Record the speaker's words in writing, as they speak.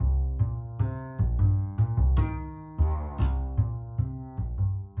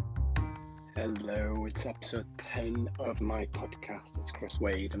Hello, it's episode 10 of my podcast. It's Chris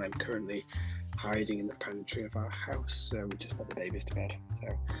Wade, and I'm currently hiding in the pantry of our house. We just put the babies to bed,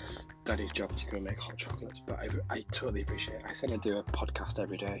 so Daddy's job to go make hot chocolates. But I totally appreciate it. I said I'd do a podcast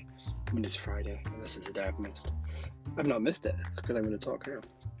every day, Monday to Friday, and this is the day I've missed. I've not missed it because I'm going to talk now.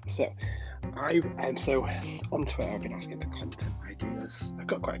 So on Twitter I've been asking for content ideas. I've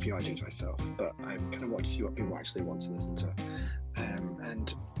got quite a few ideas myself, but I kind of want to see what people actually want to listen to.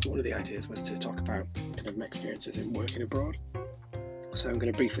 And one of the ideas was to talk about kind of my experiences in working abroad. So I'm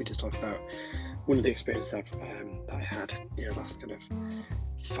going to briefly just talk about one of the experiences that I had in the last kind of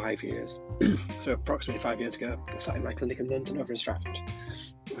 5 years. So approximately 5 years ago, I sat in my clinic in London over in Stratford,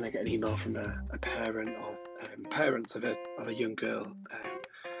 when I get an email from a parent or parents of a young girl.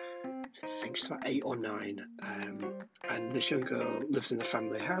 I think she's about 8 or 9, and this young girl lives in a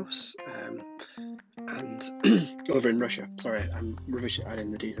family house, and over in Russia. Sorry, I'm rubbish at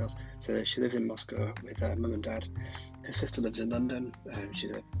adding the details. So she lives in Moscow with her mum and dad. Her sister lives in London. I think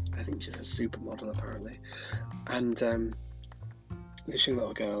she's a supermodel apparently, and this young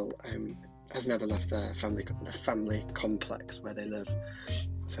little girl has never left the family complex where they live.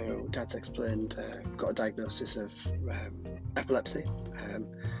 So Dad's explained, got a diagnosis of epilepsy,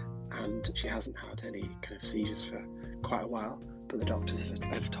 and she hasn't had any kind of seizures for quite a while. But the doctors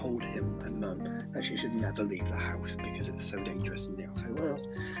have told him and Mum that she should never leave the house because it's so dangerous in the outside world,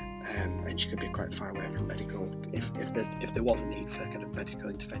 and she could be quite far away from medical. If there was a need for kind of medical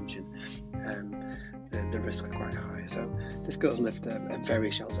intervention, the risks are quite high. So this girl's lived a very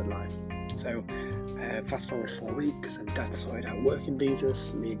sheltered life. So fast forward 4 weeks, and Dad sorted out working visas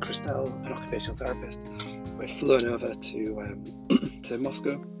for me and Christelle, an occupational therapist. We're flown over to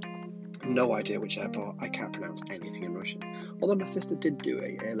Moscow. No idea which airport. I can't pronounce anything in Russian, although my sister did do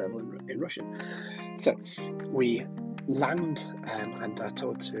a A-level in Russian. So we land, and are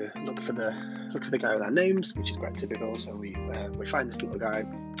told to look for the guy with our names, which is quite typical. So we find this little guy.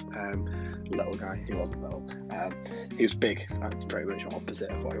 He wasn't little. He was big. That's pretty much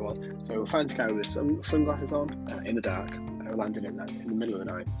opposite of what he was. So we find this guy with sunglasses on in the dark. We're landing in the middle of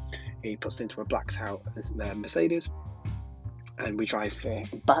the night. He puts into a blacked out Mercedes. And we drive for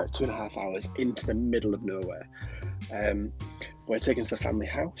about 2.5 hours into the middle of nowhere. We're taken to the family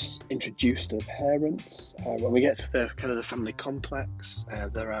house, introduced to the parents. When we get to the family complex,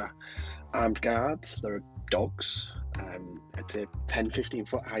 there are armed guards, there are dogs, to 10-15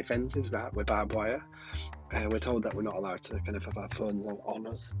 foot high fences with barbed wire. We're told that we're not allowed to kind of have our phones on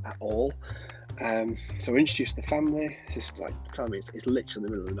us at all. So we're introduced to the family. It's just like, tell me, it's literally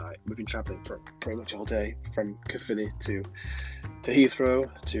the middle of the night. We've been travelling for pretty much all day, from Caerphilly to Heathrow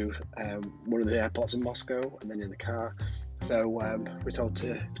to one of the airports in Moscow, and then in the car. So we're told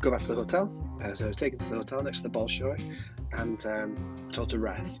to go back to the hotel. So we're taken to the hotel next to the Bolshoi, and we're told to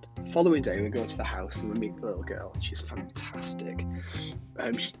rest. The following day we go to the house and we meet the little girl. She's fantastic.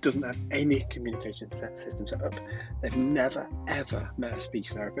 She doesn't have any communication system set up. They've never ever met a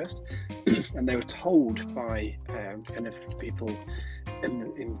speech therapist, and they were told by kind of people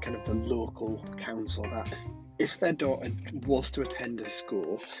in kind of the local council that if their daughter was to attend a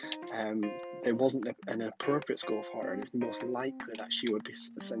school, there wasn't an appropriate school for her, and it's most likely that she would be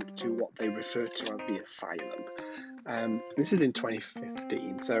sent to what they refer to as the asylum. This is in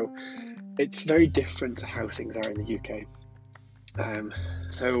 2015, so it's very different to how things are in the UK.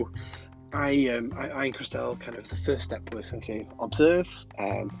 So I and Christelle, kind of the first step was to observe,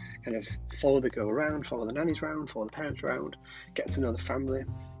 kind of follow the girl around, follow the nannies around, follow the parents around, get to know the family.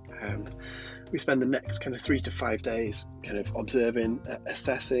 We spend the next kind of 3 to 5 days kind of observing,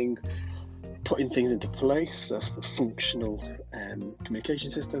 assessing, putting things into place, so functional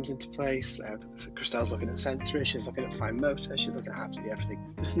communication systems into place. So Christelle's looking at sensory, she's looking at fine motor, she's looking at absolutely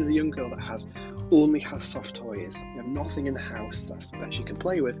everything. This is a young girl that only has soft toys. We have nothing in the house that she can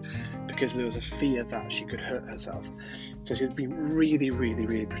play with, because there was a fear that she could hurt herself. So she'd been really, really,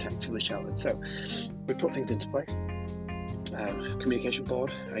 really protectively sheltered. So we put things into place. Communication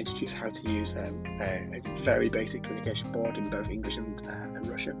board. I introduced how to use a very basic communication board in both English and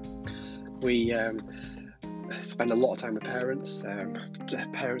Russian. We spend a lot of time with parents.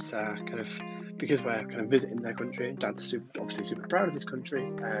 Parents are kind of, because we're kind of visiting their country. Dad's obviously super proud of his country.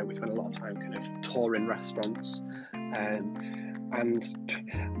 We spend a lot of time kind of touring restaurants, and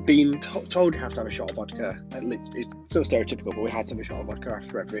being told you have to have a shot of vodka. It's so stereotypical, but we had to have a shot of vodka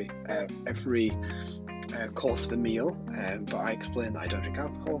after every course of a meal. But I explained that I don't drink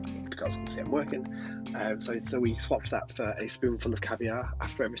alcohol because obviously I'm working. So we swapped that for a spoonful of caviar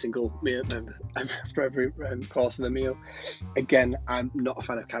after every single meal, after every course of a meal. Again, I'm not a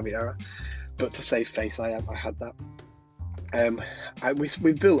fan of caviar, but to save face, I had that.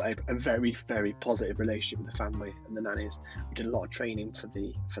 We built a very, very positive relationship with the family and the nannies. We did a lot of training for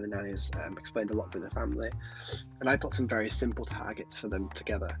the nannies, explained a lot with the family, and I put some very simple targets for them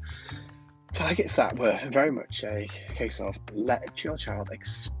together. Targets that were very much a case of let your child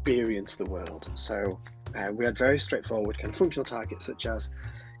experience the world. So we had very straightforward kind of functional targets, such as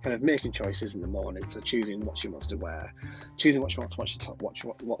kind of making choices in the morning, so choosing what she wants to wear, choosing what she wants to watch,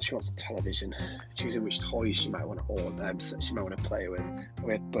 what she wants on television, choosing which toys she might want to own, she might want to play with.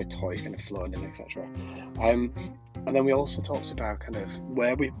 We had toys kind of flowing in, etc. And then we also talked about kind of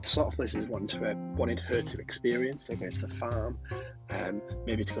where we sort of places wanted her to experience. So going to the farm,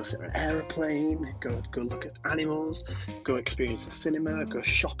 maybe to go sit on an aeroplane, go look at animals, go experience the cinema, go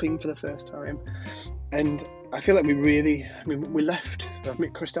shopping for the first time. And I feel like we left,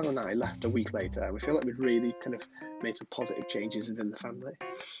 Christelle and I left a week later, and we feel like we'd really kind of made some positive changes within the family.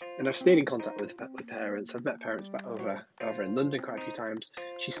 And I've stayed in contact with parents. I've met parents back over in London quite a few times.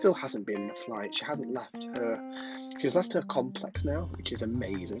 She still hasn't been on a flight. She has left her complex now, which is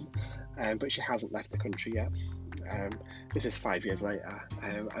amazing, but she hasn't left the country yet. This is 5 years later.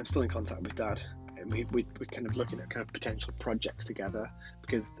 I'm still in contact with Dad. We're kind of looking at kind of potential projects together,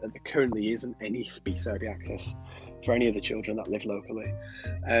 because there currently isn't any speech therapy access for any of the children that live locally.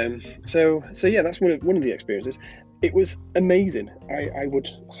 So yeah, that's one of the experiences. It was amazing. I would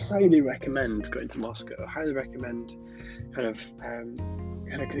highly recommend going to Moscow. Highly recommend kind of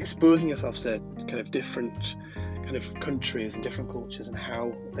exposing yourself to kind of different kind of countries and different cultures and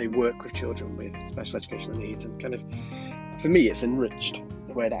how they work with children with special educational needs. And kind of, for me, it's enriched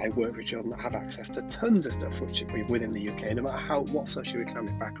the way that I work with children that have access to tons of stuff which within the UK, no matter what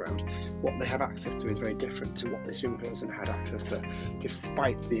socioeconomic background, what they have access to is very different to what this young person had access to,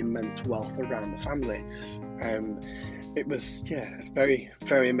 despite the immense wealth around the family. It was, a very,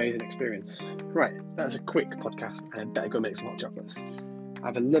 very amazing experience. Right, that's a quick podcast, and I better go make some hot chocolates.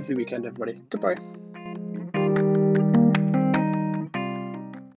 Have a lovely weekend, everybody. Goodbye.